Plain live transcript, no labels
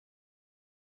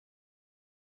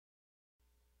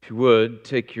If you would,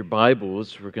 take your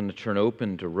Bibles. We're going to turn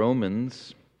open to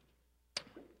Romans.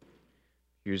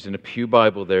 Using a Pew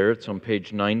Bible there. It's on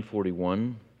page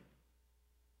 941.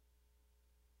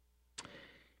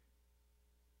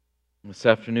 This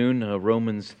afternoon,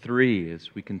 Romans 3,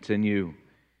 as we continue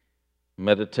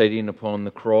meditating upon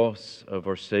the cross of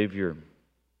our Savior.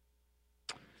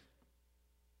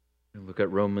 We'll look at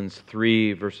Romans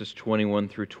 3, verses 21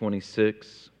 through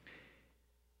 26.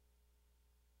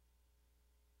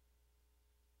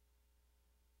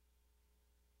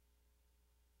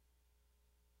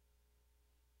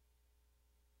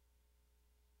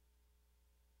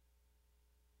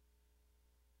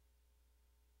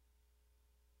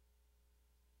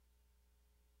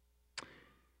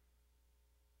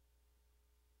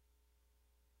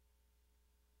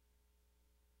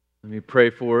 Let me pray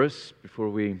for us before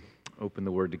we open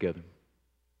the Word together.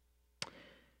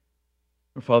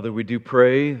 Our Father, we do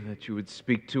pray that you would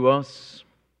speak to us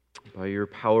by your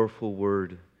powerful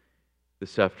Word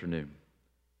this afternoon.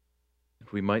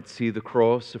 That we might see the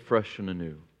cross afresh and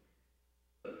anew.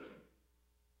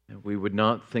 That we would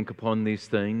not think upon these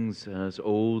things as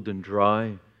old and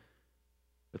dry,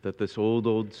 but that this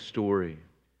old story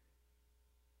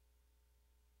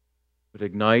would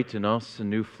ignite in us a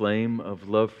new flame of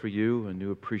love for you, a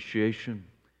new appreciation,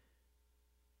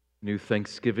 new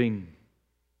thanksgiving.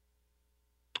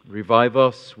 Revive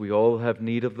us. We all have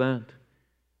need of that.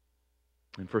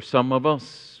 And for some of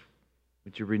us,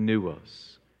 would you renew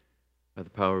us by the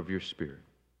power of your Spirit?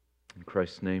 In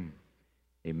Christ's name,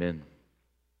 amen.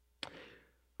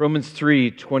 Romans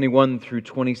 3, 21 through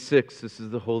 26. This is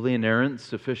the holy, inerrant,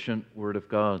 sufficient Word of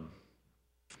God.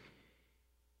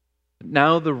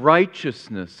 Now the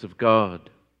righteousness of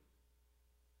God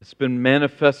has been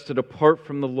manifested apart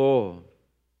from the law.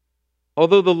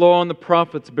 Although the law and the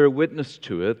prophets bear witness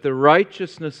to it, the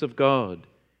righteousness of God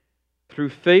through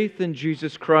faith in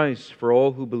Jesus Christ for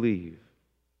all who believe.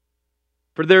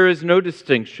 For there is no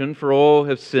distinction, for all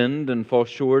have sinned and fall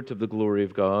short of the glory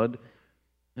of God,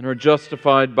 and are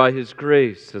justified by His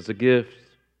grace as a gift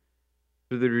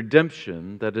through the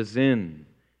redemption that is in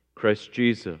Christ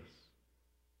Jesus,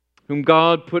 whom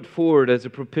God put forward as a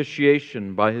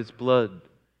propitiation by His blood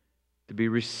to be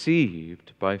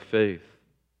received by faith.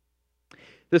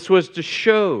 This was to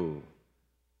show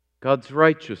God's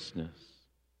righteousness,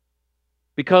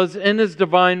 because in His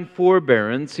divine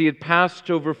forbearance He had passed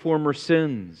over former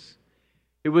sins.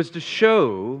 It was to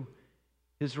show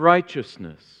His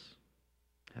righteousness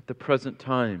at the present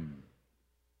time,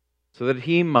 so that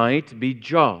He might be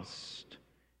just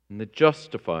and the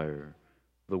justifier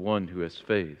of the one who has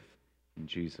faith in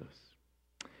Jesus.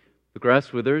 The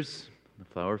grass withers, the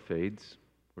flower fades.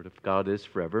 The Word of God is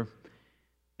forever.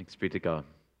 Thanks be to God.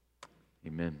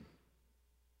 Amen.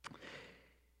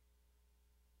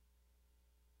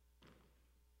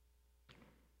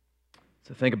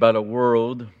 So think about a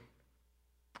world.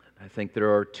 I think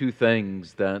there are two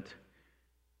things that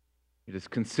it is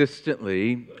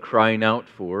consistently crying out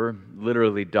for,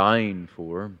 literally dying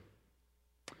for.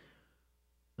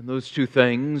 And those two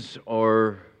things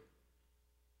are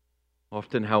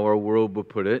often how our world would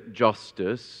put it,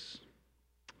 justice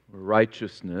or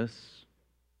righteousness,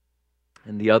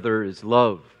 and the other is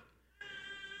love.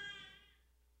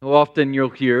 Now, often you'll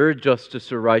hear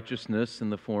justice or righteousness in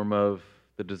the form of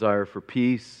the desire for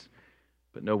peace,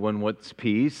 but no one wants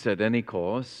peace at any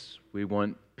cost. We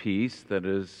want peace that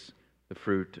is the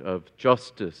fruit of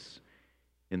justice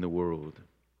in the world,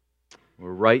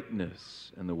 or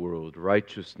rightness in the world,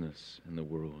 righteousness in the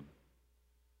world.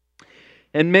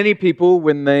 And many people,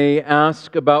 when they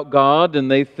ask about God and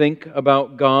they think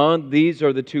about God, these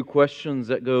are the two questions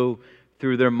that go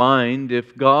through their mind.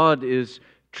 If God is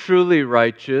truly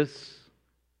righteous,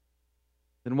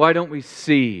 then why don't we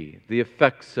see the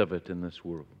effects of it in this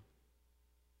world?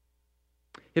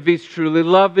 If He's truly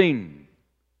loving,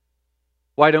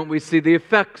 why don't we see the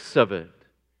effects of it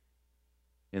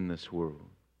in this world?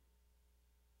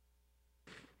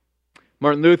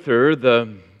 Martin Luther,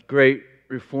 the great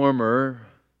reformer,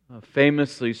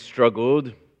 famously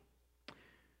struggled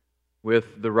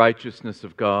with the righteousness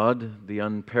of God, the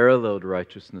unparalleled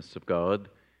righteousness of God.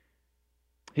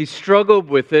 He struggled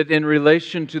with it in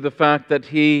relation to the fact that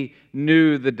he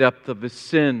knew the depth of his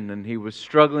sin, and he was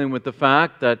struggling with the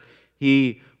fact that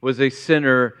he was a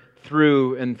sinner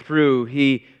through and through.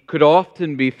 He could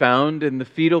often be found in the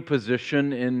fetal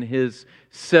position in his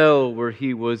cell where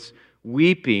he was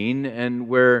weeping and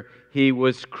where he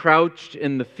was crouched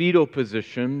in the fetal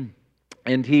position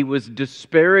and he was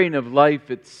despairing of life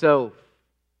itself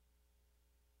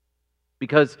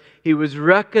because he was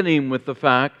reckoning with the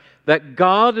fact that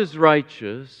God is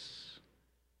righteous,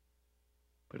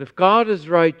 But if God is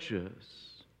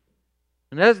righteous,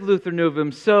 and as Luther knew of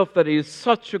himself that he is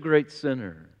such a great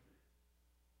sinner,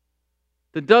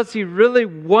 then does he really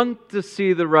want to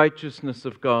see the righteousness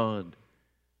of God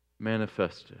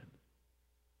manifested?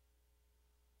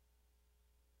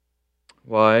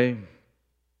 Why?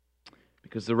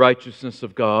 Because the righteousness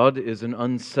of God is an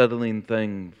unsettling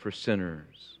thing for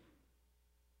sinners.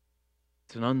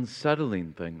 It's an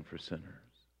unsettling thing for sinners.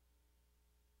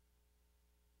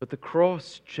 But the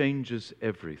cross changes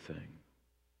everything.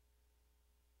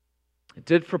 It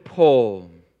did for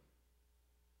Paul.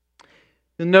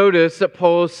 Notice that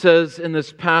Paul says in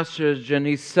this passage, and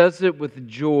he says it with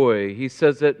joy, he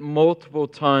says it multiple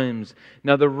times,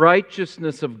 now the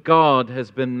righteousness of God has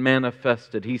been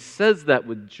manifested. He says that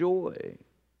with joy.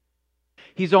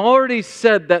 He's already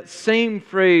said that same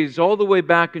phrase all the way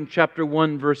back in chapter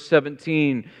 1, verse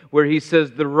 17, where he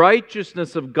says, the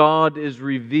righteousness of God is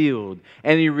revealed,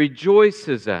 and he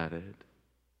rejoices at it.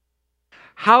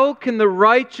 How can the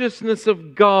righteousness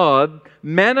of God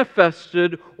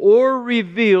manifested or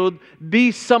revealed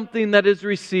be something that is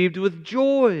received with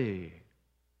joy?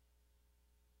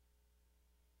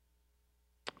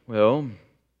 Well,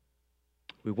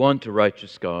 we want a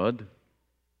righteous God.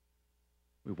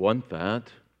 We want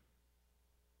that.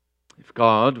 If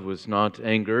God was not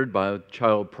angered by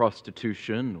child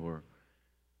prostitution or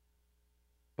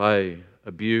by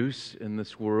abuse in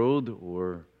this world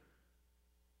or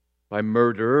by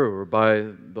murder or by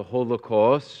the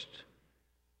Holocaust,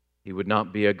 He would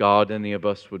not be a God any of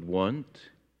us would want,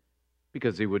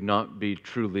 because He would not be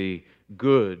truly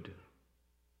good.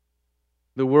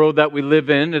 The world that we live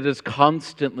in, it is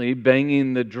constantly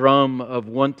banging the drum of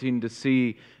wanting to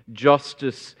see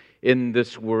justice in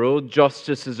this world.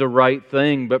 Justice is a right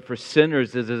thing, but for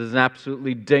sinners it is an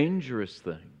absolutely dangerous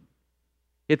thing.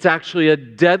 It's actually a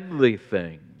deadly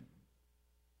thing.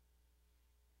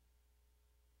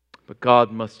 But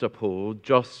God must uphold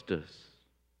justice.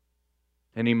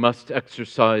 And He must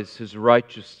exercise His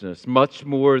righteousness, much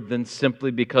more than simply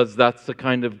because that's the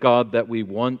kind of God that we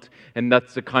want and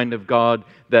that's the kind of God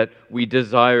that we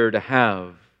desire to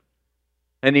have.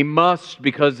 And He must,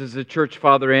 because as the church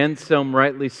father Anselm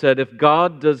rightly said, if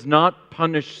God does not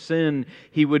punish sin,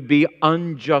 He would be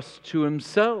unjust to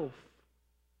Himself.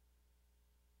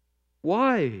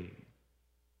 Why?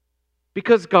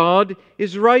 Because God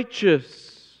is righteous.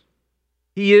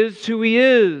 He is who He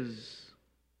is.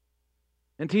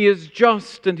 And He is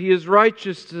just and He is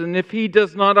righteous. And if He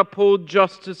does not uphold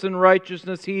justice and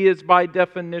righteousness, He is by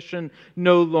definition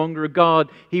no longer God.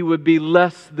 He would be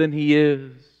less than He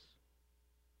is.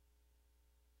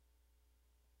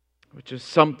 Which is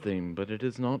something, but it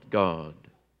is not God.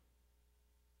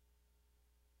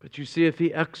 But you see, if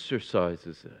He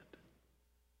exercises it,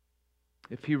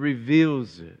 if He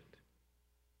reveals it,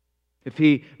 if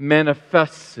He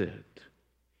manifests it,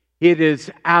 it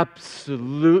is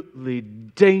absolutely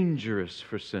dangerous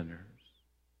for sinners.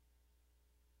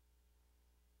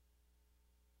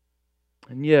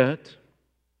 And yet,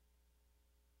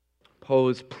 Paul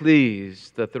is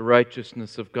pleased that the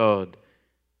righteousness of God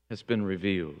has been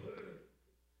revealed.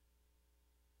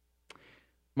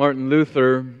 Martin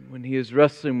Luther, when he is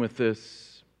wrestling with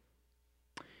this,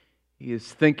 he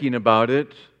is thinking about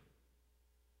it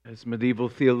as medieval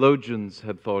theologians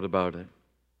had thought about it.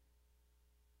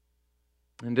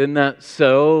 And in that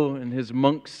cell, in his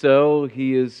monk cell,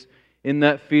 he is in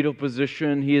that fetal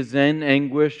position. He is in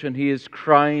anguish and he is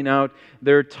crying out.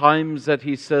 There are times that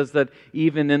he says that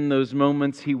even in those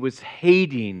moments he was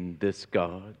hating this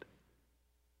God.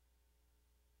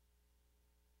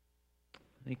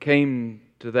 He came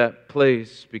to that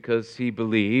place because he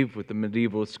believed, with the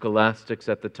medieval scholastics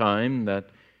at the time, that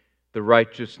the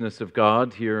righteousness of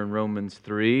God here in Romans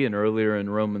 3 and earlier in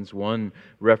Romans 1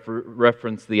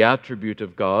 reference the attribute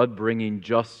of God bringing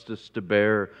justice to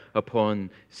bear upon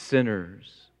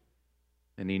sinners.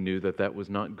 And he knew that that was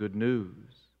not good news.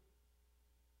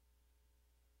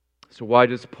 So why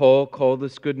does Paul call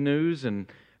this good news? And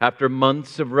after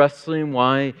months of wrestling,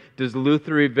 why does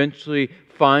Luther eventually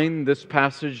find this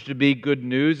passage to be good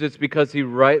news? It's because he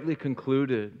rightly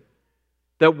concluded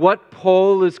that what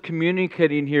Paul is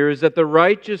communicating here is that the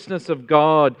righteousness of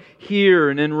God here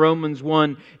and in Romans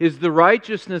 1 is the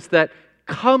righteousness that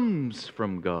comes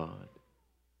from God.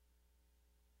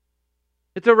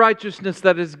 It's a righteousness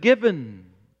that is given.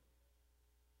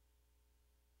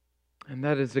 And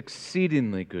that is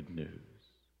exceedingly good news.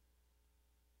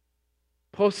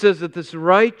 Paul says that this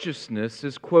righteousness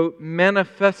is, quote,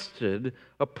 manifested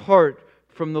apart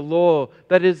from the law.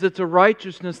 That is, it's a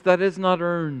righteousness that is not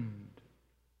earned.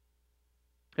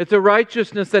 It's a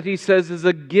righteousness that he says is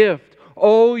a gift.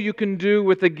 All you can do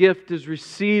with a gift is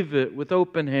receive it with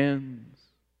open hands.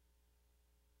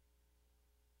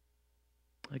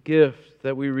 A gift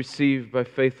that we receive by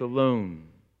faith alone.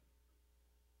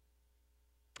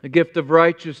 A gift of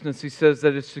righteousness, he says,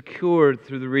 that is secured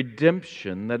through the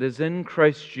redemption that is in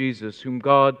Christ Jesus, whom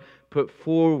God put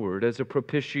forward as a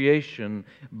propitiation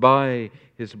by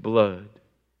His blood.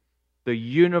 The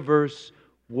universe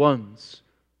wants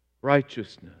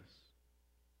righteousness.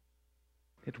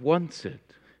 It wants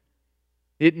it.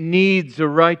 It needs a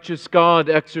righteous God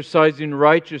exercising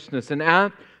righteousness. And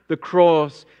at the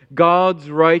cross, God's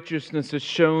righteousness is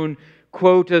shown,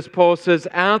 quote, as Paul says,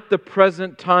 at the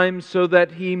present time, so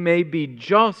that He may be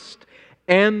just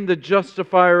and the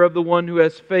justifier of the one who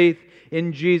has faith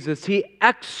in Jesus. He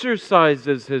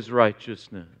exercises His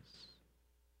righteousness.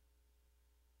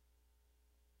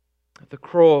 At the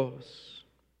cross,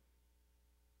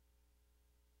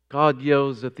 God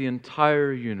yells at the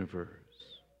entire universe,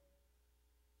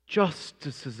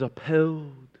 justice is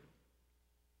upheld.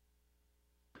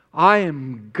 I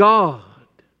am God.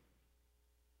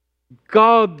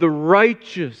 God the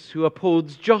righteous who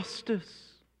upholds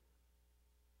justice.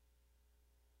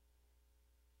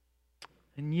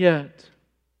 And yet,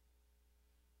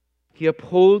 He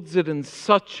upholds it in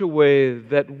such a way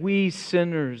that we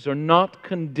sinners are not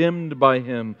condemned by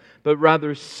Him, but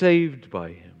rather saved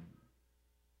by Him,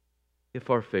 if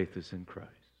our faith is in Christ.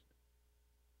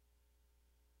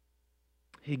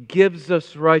 He gives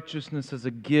us righteousness as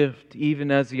a gift, even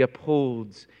as He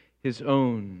upholds His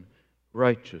own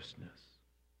righteousness.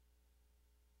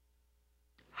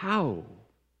 How?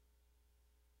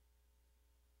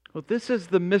 Well, this is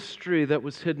the mystery that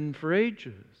was hidden for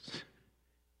ages.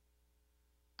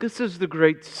 This is the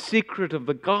great secret of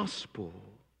the gospel.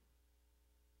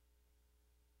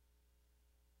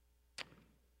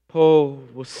 Paul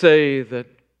will say that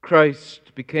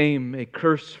Christ became a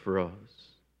curse for us.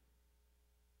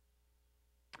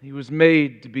 He was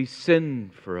made to be sin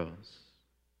for us.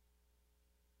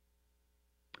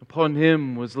 Upon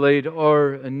Him was laid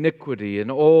our iniquity and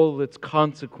all its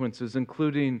consequences,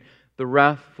 including the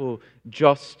wrathful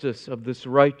justice of this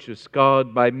righteous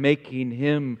God, by making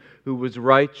Him who was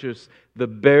righteous the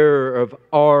bearer of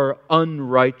our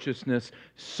unrighteousness,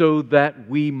 so that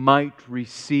we might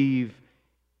receive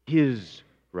His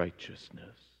righteousness.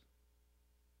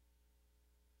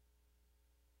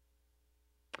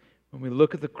 When we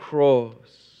look at the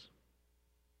cross,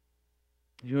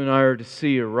 you and I are to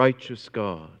see a righteous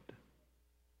God.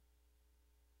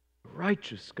 A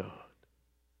righteous God.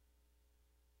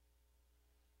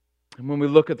 And when we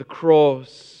look at the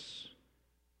cross,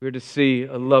 we're to see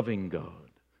a loving God.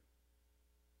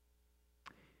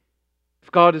 If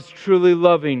God is truly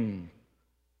loving,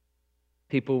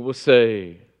 people will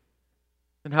say,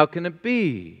 then how can it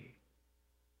be?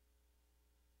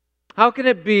 How can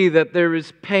it be that there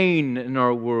is pain in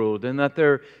our world, and that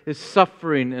there is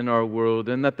suffering in our world,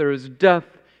 and that there is death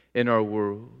in our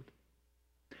world?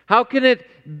 How can it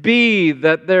be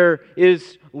that there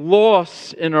is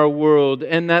loss in our world,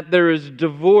 and that there is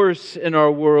divorce in our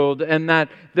world, and that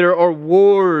there are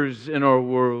wars in our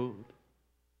world?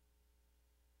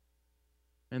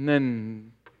 And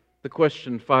then the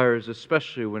question fires,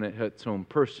 especially when it hits home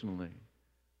personally.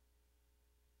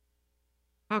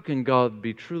 How can God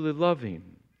be truly loving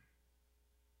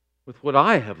with what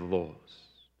I have lost?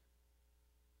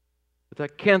 With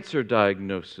that cancer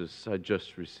diagnosis I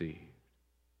just received?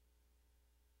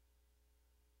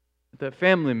 With that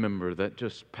family member that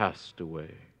just passed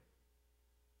away?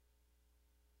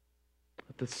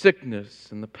 With the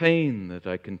sickness and the pain that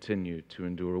I continue to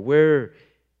endure? Where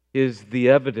is the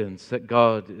evidence that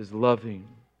God is loving?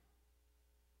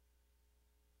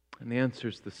 And the answer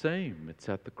is the same. It's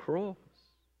at the cross.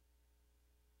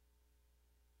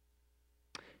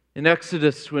 In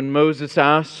Exodus, when Moses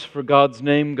asks for God's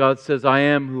name, God says, I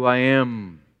am who I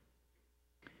am.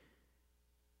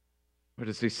 What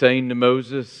is He saying to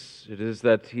Moses? It is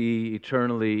that He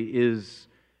eternally is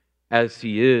as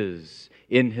He is,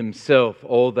 in Himself,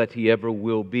 all that He ever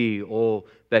will be, all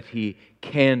that He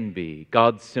can be.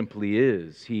 God simply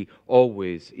is. He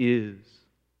always is.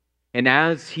 And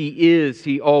as He is,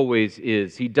 He always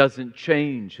is. He doesn't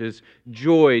change. His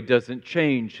joy doesn't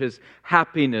change. His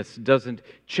happiness doesn't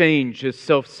change. His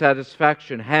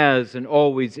self-satisfaction has and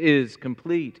always is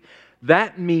complete.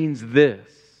 That means this: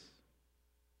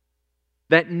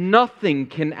 that nothing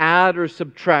can add or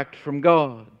subtract from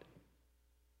God.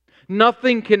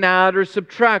 Nothing can add or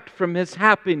subtract from His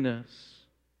happiness,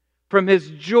 from His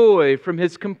joy, from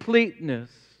His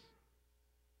completeness.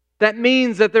 That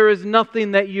means that there is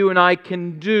nothing that you and I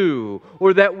can do,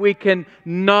 or that we can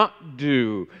not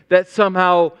do, that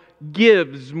somehow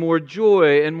gives more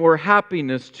joy and more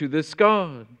happiness to this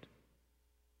God.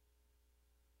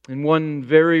 In one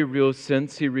very real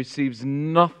sense, He receives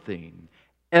nothing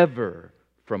ever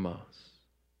from us,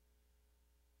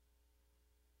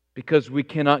 because we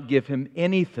cannot give Him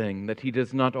anything that He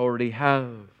does not already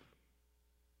have.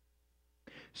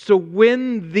 So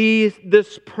when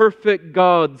this perfect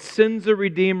God sends a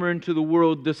Redeemer into the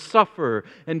world to suffer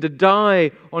and to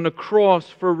die on a cross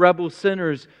for rebel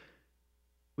sinners,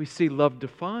 we see love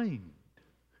defined.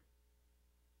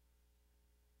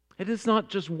 It is not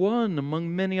just one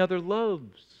among many other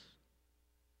loves.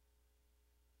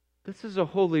 This is a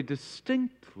wholly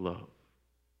distinct love.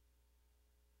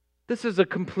 This is a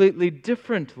completely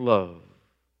different love.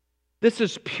 This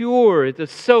is pure. It's a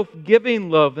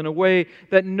self-giving love in a way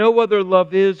that no other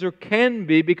love is or can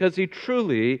be, because He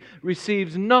truly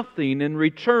receives nothing in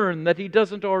return that He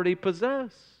doesn't already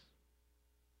possess.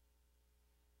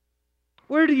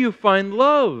 Where do you find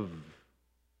love?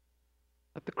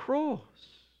 At the cross.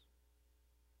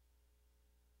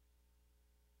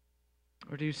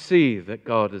 Or do you see that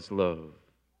God is love?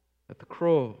 At the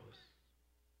cross.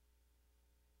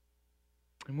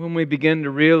 And when we begin to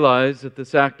realize that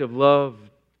this act of love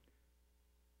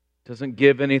doesn't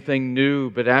give anything new,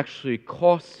 but actually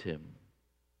costs Him,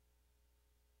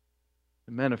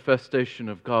 the manifestation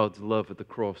of God's love at the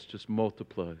cross just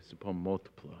multiplies upon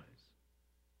multiplies.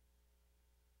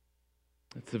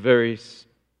 It's the very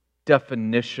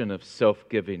definition of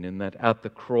self-giving, in that at the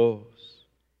cross,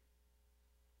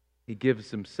 He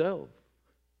gives Himself.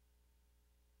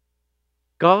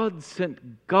 God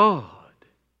sent God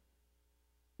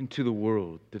into the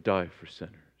world to die for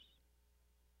sinners.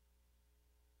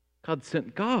 God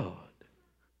sent God.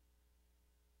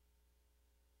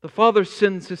 The Father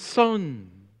sends His Son.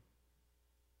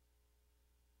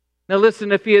 Now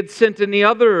listen, if He had sent any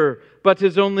other but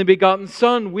His only begotten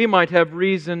Son, we might have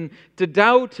reason to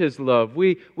doubt His love.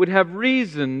 We would have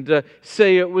reason to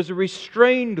say it was a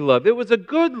restrained love. It was a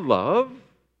good love,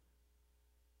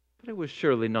 but it was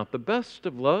surely not the best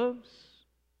of loves,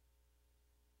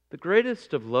 the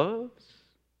greatest of loves,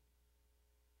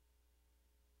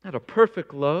 not a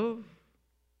perfect love.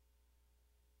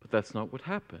 But that's not what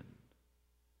happened.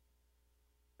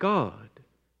 God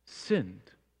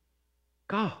sent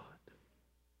God.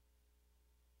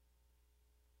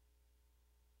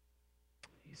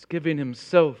 He's giving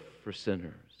Himself for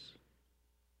sinners.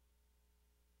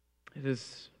 It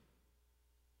is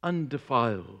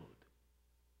undefiled.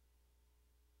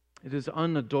 It is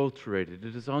unadulterated.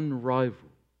 It is unrivaled.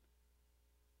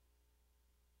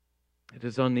 It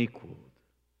is unequaled.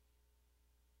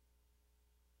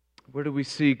 Where do we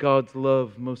see God's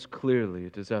love most clearly?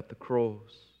 It is at the cross.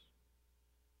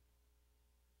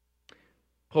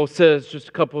 Paul says just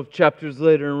a couple of chapters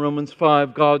later in Romans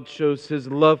 5, God shows His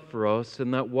love for us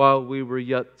in that while we were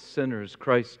yet sinners,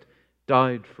 Christ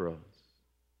died for us.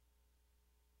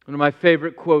 One of my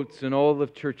favorite quotes in all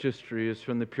of church history is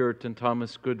from the Puritan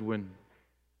Thomas Goodwin,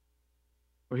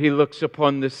 where he looks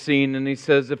upon this scene and he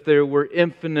says, if there were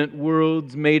infinite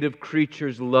worlds made of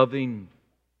creatures loving,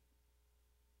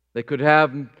 they could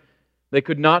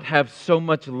not have so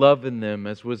much love in them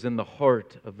as was in the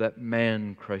heart of that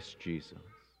man, Christ Jesus.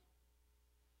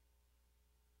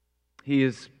 He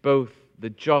is both the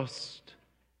just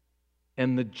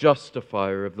and the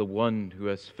justifier of the one who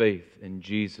has faith in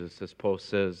Jesus, as Paul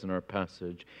says in our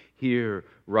passage. Here,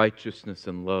 righteousness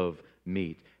and love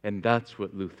meet. And that's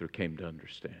what Luther came to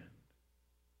understand.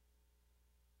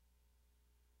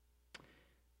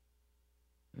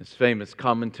 This famous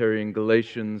commentary in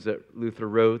Galatians that Luther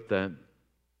wrote, that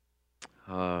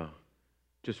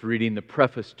just reading the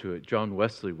preface to it, John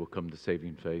Wesley will come to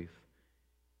saving faith.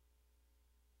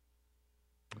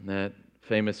 In that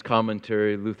famous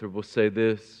commentary, Luther will say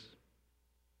this: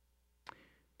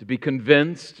 to be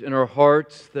convinced in our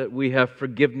hearts that we have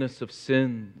forgiveness of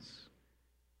sins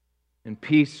and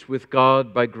peace with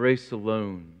God by grace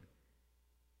alone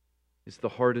is the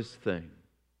hardest thing.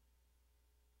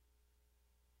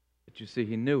 But you see,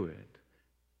 he knew it.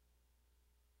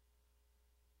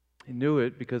 He knew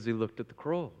it because he looked at the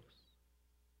cross.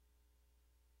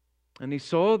 And he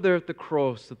saw there at the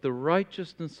cross that the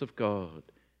righteousness of God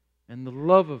and the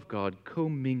love of God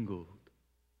commingled.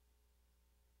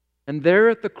 And there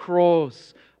at the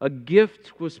cross, a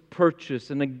gift was purchased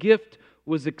and a gift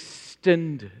was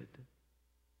extended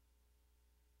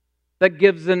that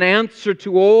gives an answer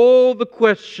to all the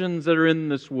questions that are in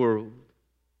this world.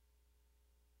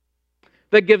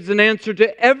 That gives an answer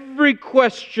to every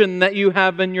question that you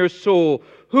have in your soul.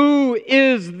 Who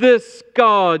is this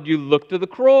God? You look to the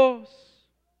cross.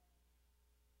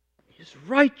 He is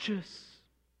righteous.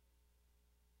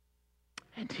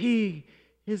 And He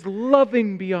is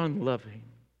loving beyond loving.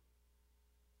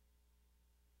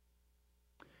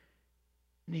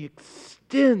 And He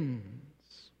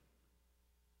extends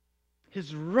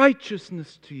His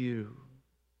righteousness to you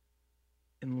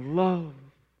in love.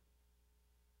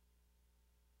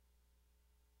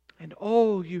 And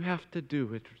all you have to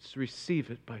do is receive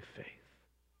it by faith.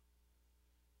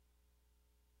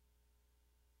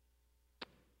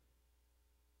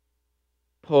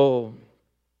 Paul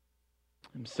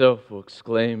himself will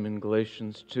exclaim in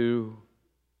Galatians 2,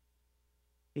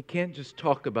 he can't just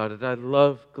talk about it. I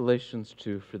love Galatians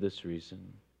 2 for this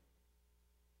reason.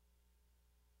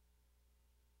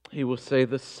 He will say,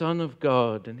 the Son of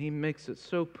God, and he makes it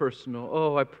so personal.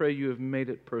 Oh, I pray you have made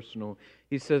it personal.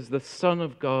 He says, the Son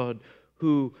of God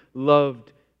who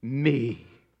loved me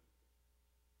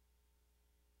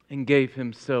and gave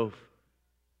Himself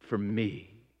for me.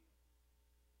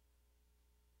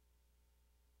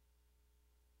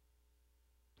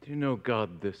 Do you know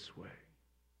God this way?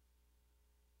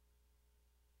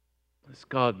 This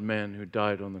God-man who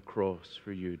died on the cross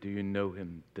for you, do you know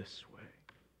Him this way?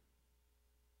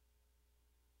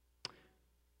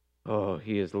 Oh,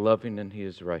 He is loving and He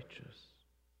is righteous.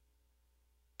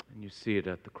 And you see it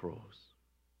at the cross.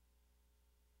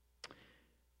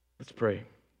 Let's pray.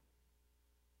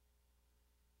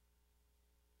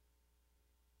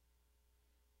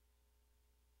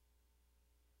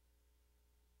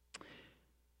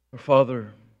 Our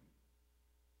Father,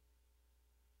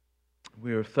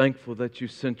 we are thankful that You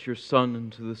sent Your Son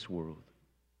into this world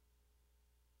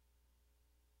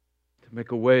to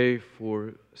make a way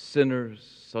for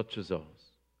sinners such as us.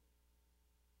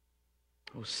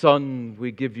 Oh Son,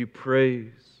 we give You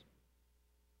praise.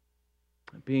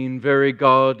 Being very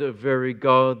God,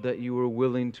 that You were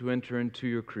willing to enter into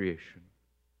Your creation,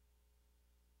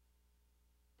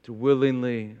 to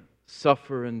willingly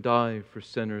suffer and die for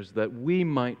sinners that we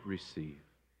might receive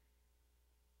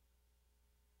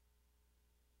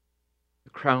the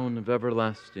crown of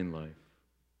everlasting life.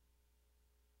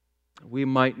 We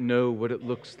might know what it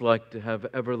looks like to have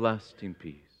everlasting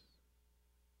peace.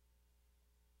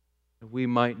 We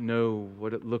might know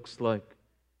what it looks like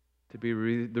to be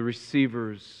the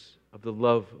receivers of the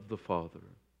love of the Father.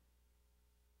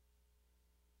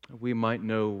 We might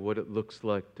know what it looks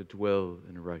like to dwell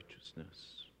in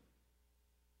righteousness.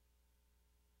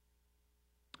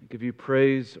 I give You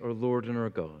praise, our Lord and our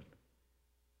God.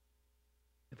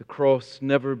 May the cross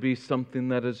never be something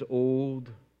that is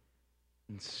old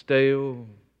and stale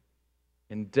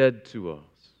and dead to us.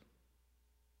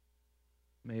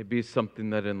 May it be something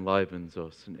that enlivens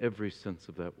us in every sense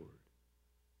of that word.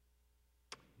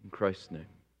 In Christ's name,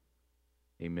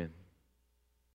 amen.